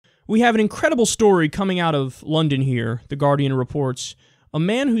We have an incredible story coming out of London here, The Guardian reports. A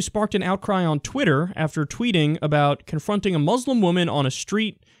man who sparked an outcry on Twitter after tweeting about confronting a Muslim woman on a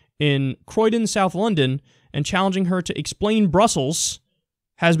street in Croydon, South London, and challenging her to explain Brussels,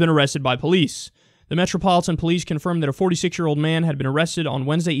 has been arrested by police. The Metropolitan Police confirmed that a 46-year-old man had been arrested on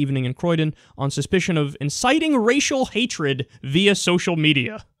Wednesday evening in Croydon on suspicion of inciting racial hatred via social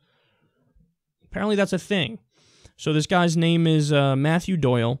media. Apparently that's a thing. So this guy's name is Matthew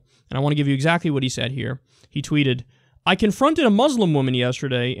Doyle, and I want to give you exactly what he said here. He tweeted, "I confronted a Muslim woman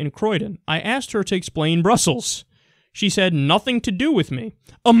yesterday in Croydon. I asked her to explain Brussels. She said nothing to do with me.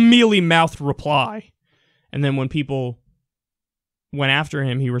 A mealy-mouthed reply." And then when people went after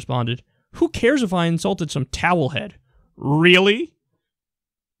him, he responded, "Who cares if I insulted some towelhead? Really?"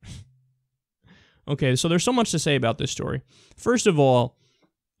 Okay, so there's so much to say about this story. First of all,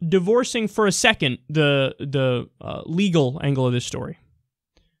 divorcing for a second the legal angle of this story.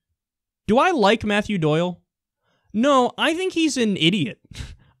 Do I like Matthew Doyle? No, I think he's an idiot.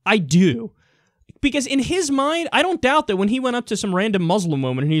 I do. Because in his mind, I don't doubt that when he went up to some random Muslim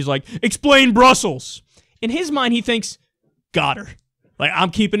woman and he's like, "Explain Brussels," in his mind he thinks, got her. Like, I'm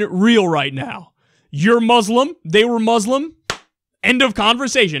keeping it real right now. You're Muslim, they were Muslim, end of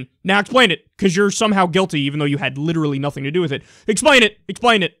conversation. Now explain it, because you're somehow guilty even though you had literally nothing to do with it. Explain it,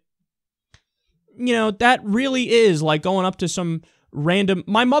 explain it. You know, that really is like going up to some random...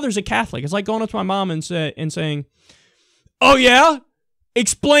 My mother's a Catholic. It's like going up to my mom and saying, "Oh yeah?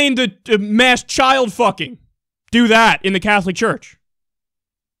 Explain the mass child fucking. Do that in the Catholic Church."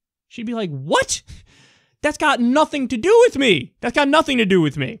 She'd be like, "What? That's got nothing to do with me. That's got nothing to do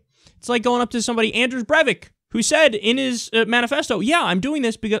with me." It's like going up to somebody, Anders Breivik, who said in his manifesto, "Yeah, I'm doing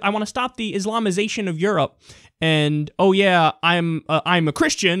this because I want to stop the Islamization of Europe. And, oh yeah, I'm a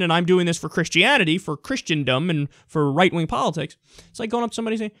Christian, and I'm doing this for Christianity, for Christendom, and for right-wing politics." It's like going up to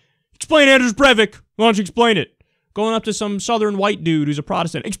somebody saying, "Explain Anders Breivik. Why don't you explain it?" Going up to some southern white dude who's a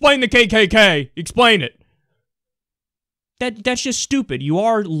Protestant, "Explain the KKK. Explain it." That's just stupid. You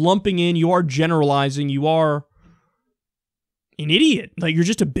are lumping in, you are generalizing, you are an idiot. Like, you're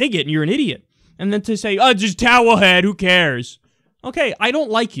just a bigot and you're an idiot. And then to say, "Oh, just towelhead, who cares?" Okay, I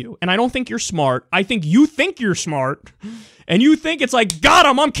don't like you, and I don't think you're smart. I think you're smart, and you think it's like, "Got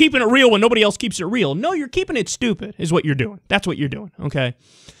him, I'm keeping it real when nobody else keeps it real." No, you're keeping it stupid, is what you're doing. That's what you're doing, okay?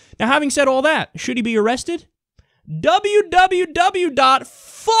 Now, having said all that, should he be arrested?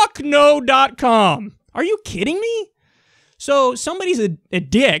 www.fuckno.com. Are you kidding me? So somebody's a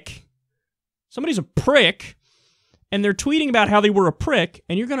dick, somebody's a prick, and they're tweeting about how they were a prick,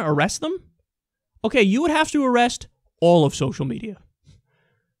 and you're going to arrest them? Okay, you would have to arrest all of social media.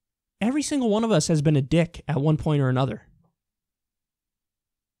 Every single one of us has been a dick at one point or another.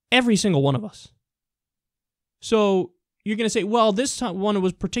 Every single one of us. So you're going to say, well, this one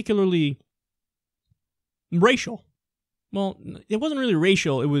was particularly racial. Well, it wasn't really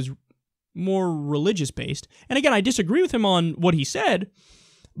racial, it was more religious-based. And again, I disagree with him on what he said,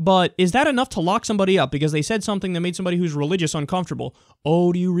 but is that enough to lock somebody up because they said something that made somebody who's religious uncomfortable?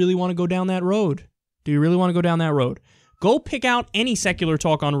 Oh, do you really want to go down that road? Do you really want to go down that road? Go pick out any secular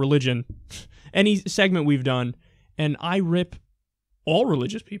talk on religion, any segment we've done, and I rip all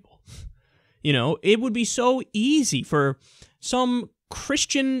religious people. You know, it would be so easy for some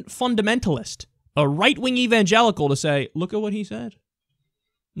Christian fundamentalist, a right-wing evangelical, to say, "Look at what he said.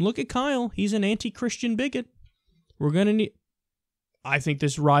 Look at Kyle. He's an anti-Christian bigot. We're going to need..." I think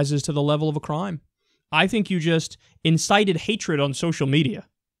this rises to the level of a crime. I think you just incited hatred on social media.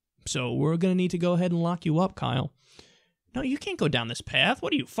 So we're going to need to go ahead and lock you up, Kyle. No, you can't go down this path.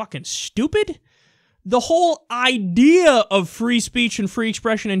 What are you, fucking stupid? The whole idea of free speech and free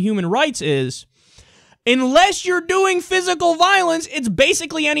expression and human rights is, unless you're doing physical violence, it's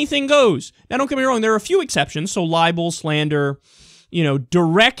basically anything goes. Now, don't get me wrong. There are a few exceptions. So libel, slander, you know,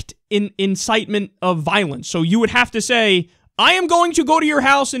 direct incitement of violence. So you would have to say, "I am going to go to your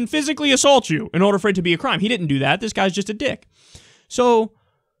house and physically assault you," in order for it to be a crime. He didn't do that. This guy's just a dick. So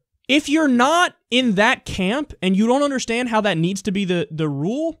if you're not in that camp and you don't understand how that needs to be the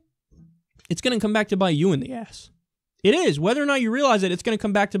rule, it's going to come back to bite you in the ass. It is. Whether or not you realize it, it's going to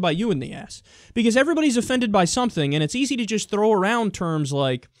come back to bite you in the ass. Because everybody's offended by something, and it's easy to just throw around terms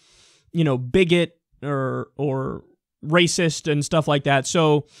like, you know, bigot or racist and stuff like that.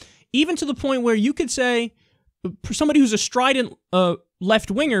 So even to the point where you could say, for somebody who's a strident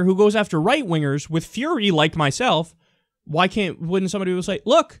left-winger who goes after right-wingers with fury like myself, wouldn't somebody say,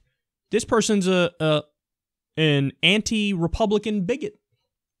 "Look, this person's an anti-Republican bigot.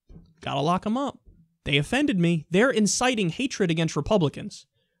 Gotta lock them up. They offended me. They're inciting hatred against Republicans.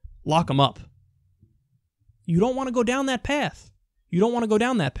 Lock them up." You don't want to go down that path. You don't want to go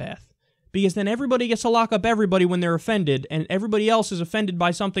down that path, because then everybody gets to lock up everybody when they're offended, and everybody else is offended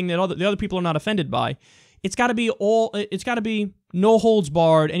by something that the other people are not offended by. It's got to be no holds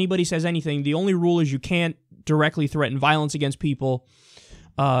barred. Anybody says anything. The only rule is you can't directly threaten violence against people,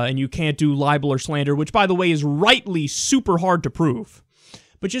 and you can't do libel or slander, which, by the way, is rightly super hard to prove.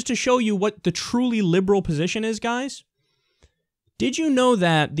 But just to show you what the truly liberal position is, guys, did you know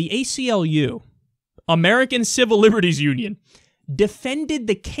that the ACLU, American Civil Liberties Union, defended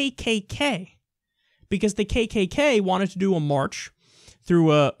the KKK because the KKK wanted to do a march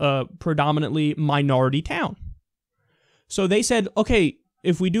through a predominantly minority town? So they said, okay,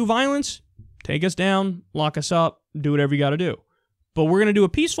 if we do violence, take us down, lock us up, do whatever you got to do. But we're going to do a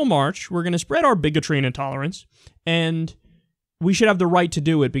peaceful march, we're going to spread our bigotry and intolerance, and we should have the right to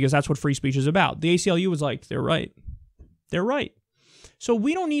do it because that's what free speech is about. The ACLU was like, they're right. They're right. So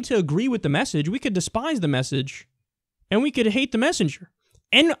we don't need to agree with the message. We could despise the message, and we could hate the messenger.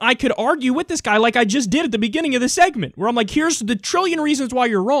 And I could argue with this guy like I just did at the beginning of the segment, where I'm like, here's the trillion reasons why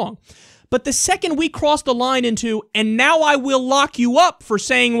you're wrong. But the second we cross the line into, and now I will lock you up for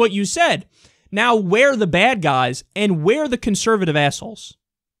saying what you said, now we're the bad guys, and we're the conservative assholes.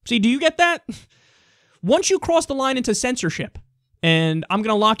 See, do you get that? Once you cross the line into censorship, and I'm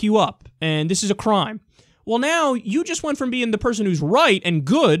going to lock you up, and this is a crime, well, now you just went from being the person who's right and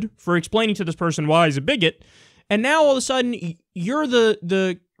good for explaining to this person why he's a bigot, and now all of a sudden you're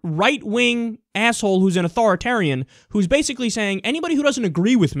the right-wing asshole who's an authoritarian who's basically saying, anybody who doesn't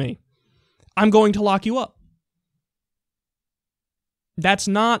agree with me, I'm going to lock you up. That's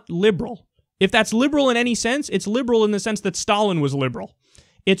not liberal. If that's liberal in any sense, it's liberal in the sense that Stalin was liberal.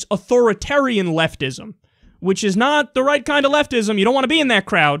 It's authoritarian leftism, which is not the right kind of leftism. You don't want to be in that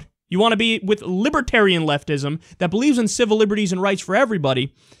crowd. You want to be with libertarian leftism that believes in civil liberties and rights for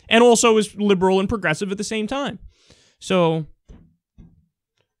everybody, and also is liberal and progressive at the same time. So,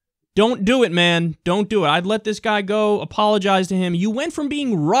 don't do it, man. Don't do it. I'd let this guy go, apologize to him. You went from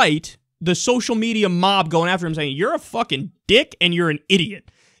being right, the social media mob going after him saying, you're a fucking dick and you're an idiot.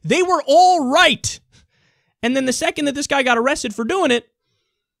 They were all right. And then the second that this guy got arrested for doing it,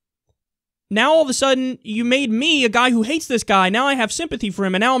 now all of a sudden you made me a guy who hates this guy. Now I have sympathy for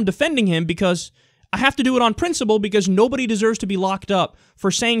him, and now I'm defending him because I have to do it on principle because nobody deserves to be locked up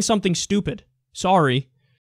for saying something stupid. Sorry.